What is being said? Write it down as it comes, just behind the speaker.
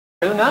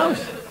Who knows?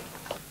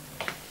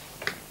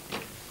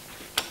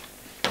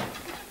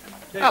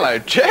 Hello,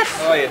 Jeff.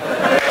 How are you?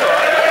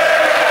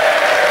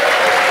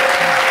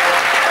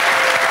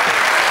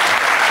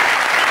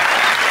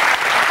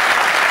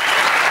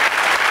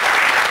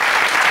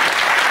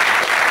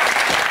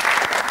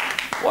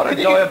 What a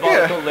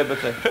diabolical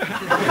liberty.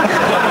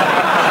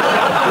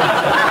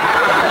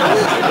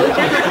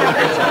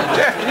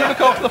 Jeff, can you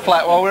look after the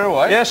flat while we're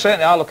away? Yeah,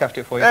 certainly. I'll look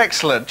after it for you.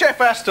 Excellent. Jeff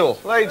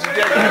Astle, ladies and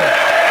gentlemen.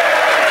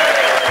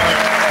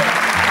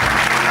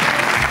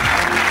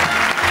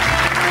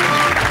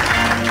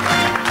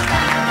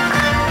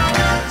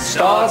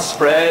 Start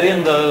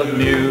spreading the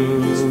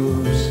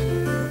news.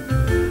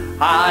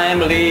 I'm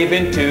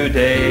leaving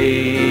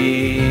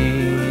today.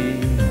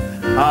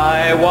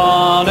 I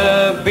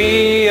wanna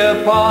be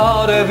a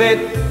part of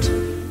it.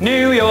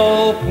 New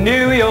York,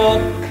 New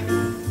York.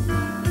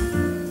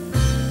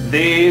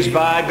 These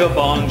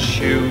vagabond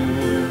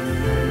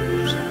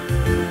shoes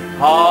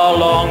are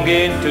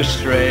longing to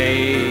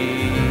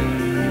stray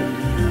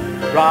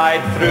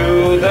right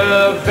through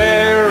the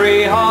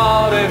very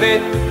heart of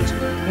it.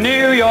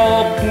 New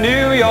York,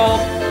 New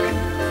York.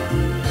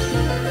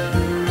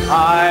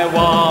 I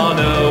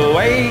wanna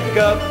wake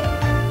up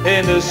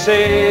in the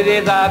city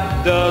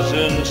that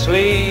doesn't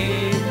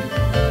sleep,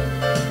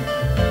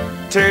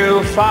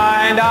 to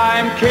find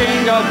I'm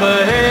king of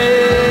the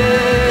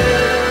hill,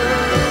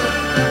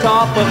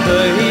 top of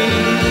the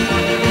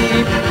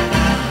heap.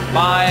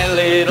 My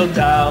little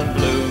town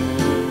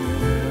blues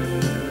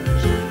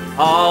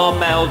are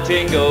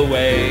melting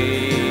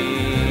away.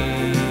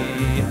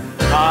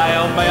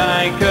 I'll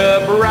make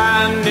a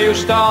brand new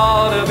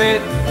start of it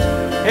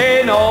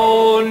in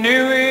old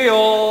New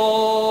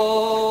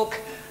York.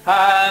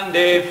 And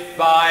if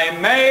I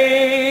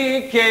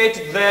make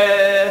it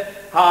there,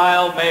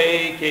 I'll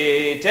make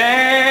it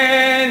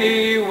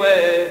anywhere.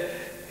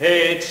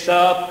 It's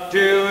up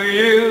to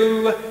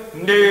you,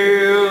 New